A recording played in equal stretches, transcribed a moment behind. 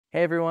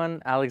Hey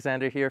everyone,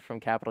 Alexander here from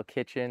Capital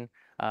Kitchen.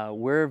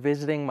 We're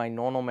visiting my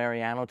nonno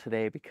Mariano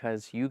today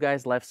because you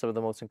guys left some of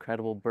the most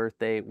incredible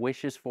birthday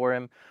wishes for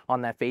him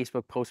on that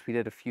Facebook post we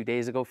did a few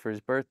days ago for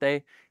his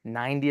birthday,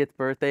 90th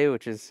birthday,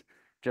 which is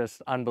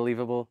just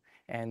unbelievable.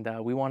 And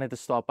we wanted to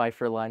stop by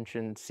for lunch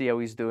and see how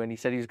he's doing. He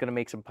said he was going to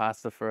make some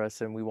pasta for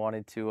us, and we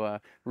wanted to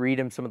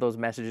read him some of those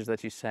messages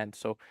that you sent.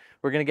 So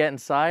we're going to get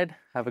inside,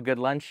 have a good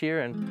lunch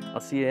here, and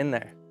I'll see you in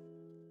there.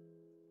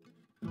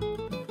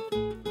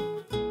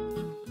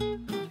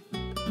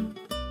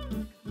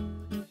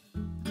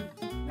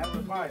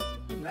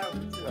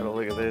 Oh,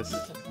 look at this.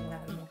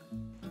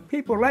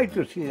 People like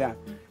to see that.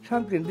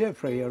 Something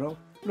different, you know.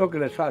 Look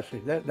at the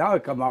sausage. Now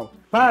it come out.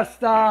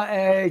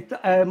 Pasta,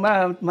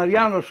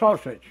 Mariano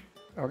sausage.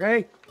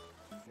 Okay?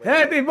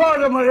 Happy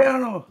birthday,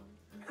 Mariano!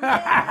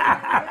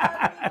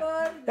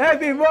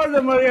 Happy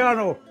birthday,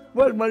 Mariano!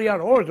 Where's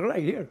Mariano? Oh, it's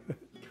right here.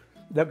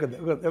 Look at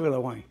the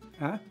wine.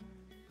 Huh?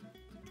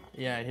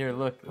 Yeah, here,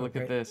 look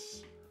at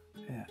this.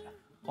 Yeah.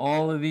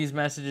 All of these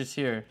messages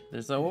here.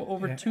 There's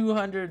over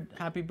 200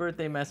 happy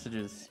birthday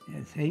messages.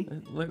 Yeah, see?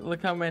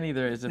 Look how many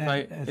there is. It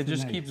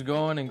just nice. keeps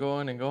going and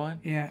going and going.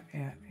 Yeah.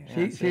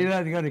 See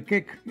that? You got a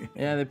kick.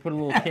 Yeah, they put a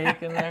little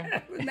cake in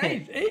there.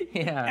 Nice, eh?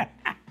 Yeah.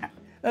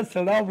 That's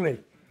lovely.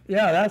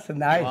 Yeah, that's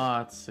nice.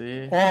 Lots,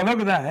 see? Oh,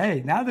 look at that.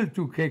 Hey, now there's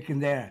two cake in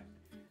there.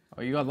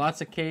 Oh, you got lots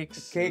of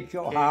cakes. Cake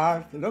your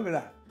heart. Look at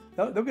that.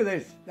 Look at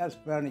this. That's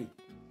funny.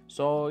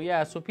 So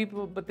yeah, so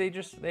people, but they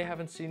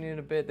haven't seen you in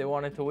a bit. They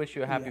wanted to wish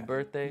you a happy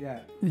birthday.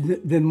 Yeah.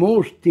 The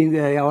most thing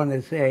that I want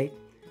to say,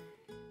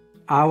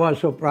 I was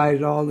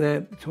surprised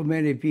so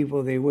many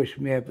people, they wish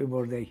me happy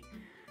birthday.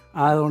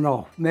 I don't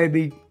know,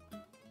 maybe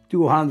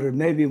 200,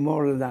 maybe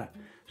more than that.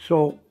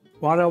 So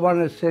what I want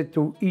to say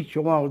to each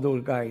one of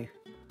those guys,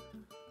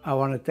 I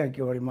want to thank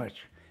you very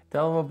much.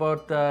 Tell them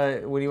about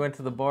when you went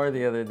to the bar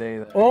the other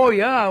day. Oh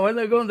yeah, when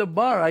I go to the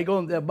bar, I go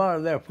to the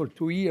bar there for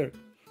 2 years.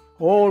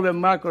 All the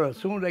mackerel, as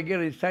soon as I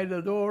get inside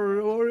the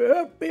door,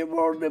 happy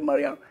birthday,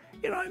 Mariano.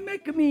 You know, it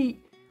makes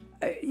me,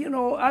 you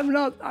know, I'm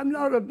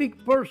not a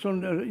big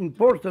person,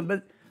 important,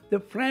 but the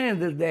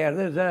friend is there.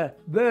 There's a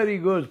very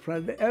good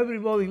friend.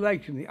 Everybody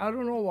likes me. I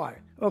don't know why.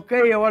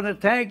 Okay, I want to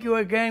thank you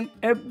again,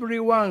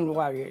 everyone,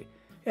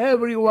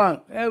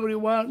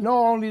 not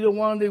only the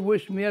one that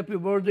wished me happy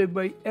birthday,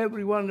 but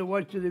everyone that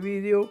watched the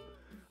video.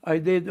 I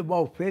did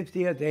about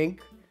 50, I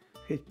think.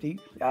 50,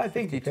 I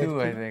think 52,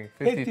 50. I think.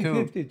 52.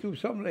 52,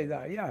 something like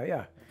that,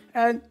 yeah.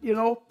 And, you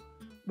know,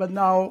 but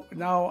now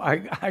I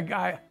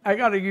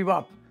got to give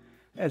up.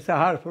 It's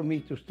hard for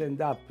me to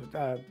stand up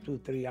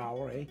 2-3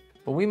 hours, eh?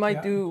 But we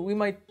might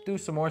do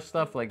some more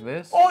stuff like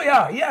this. Oh,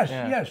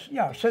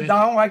 yes. Sit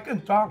down, I can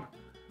talk.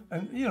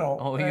 And, you know.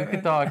 Oh, you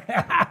can talk.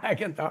 I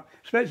can talk.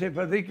 Especially if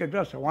I drink a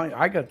glass of wine,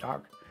 I can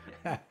talk.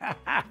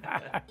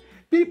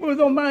 People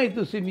don't mind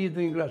to see me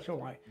drink a glass of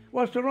wine.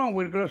 What's wrong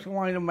with a glass of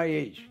wine at my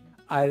age?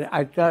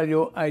 I tell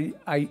you,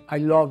 I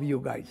love you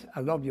guys. I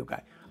love you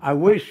guys. I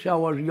wish I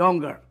was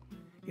younger,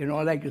 you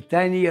know, like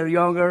 10 years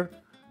younger.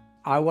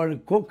 I was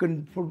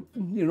cooking for,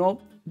 you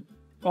know,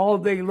 all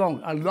day long.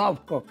 I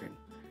love cooking,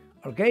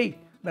 okay?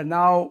 But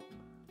now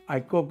I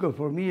cook it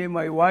for me and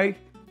my wife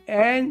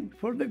and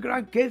for the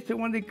grandkids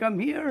when they come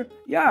here.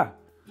 Yeah,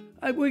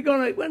 we're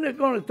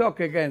gonna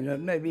talk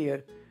again, maybe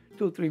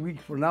 2-3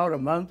 weeks from now, a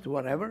month,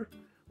 whatever.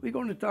 We're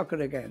gonna talk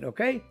it again,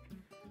 okay?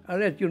 I'll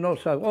let you know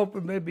some.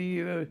 Hopefully,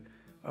 maybe.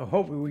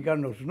 Hopefully we got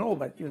no snow,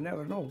 but you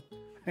never know.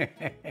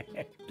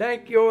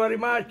 Thank you very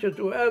much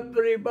to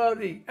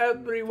everybody,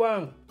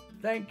 everyone.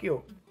 Thank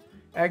you.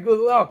 And good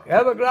luck.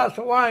 Have a glass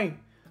of wine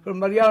for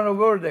Mariano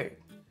birthday.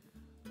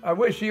 I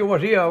wish you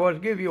was here. I would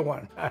give you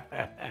one.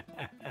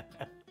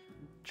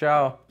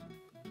 Ciao.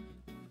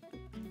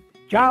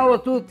 Ciao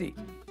a tutti.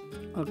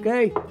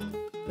 Okay?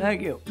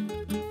 Thank you.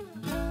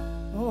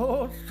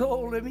 Oh,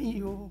 sole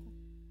mio.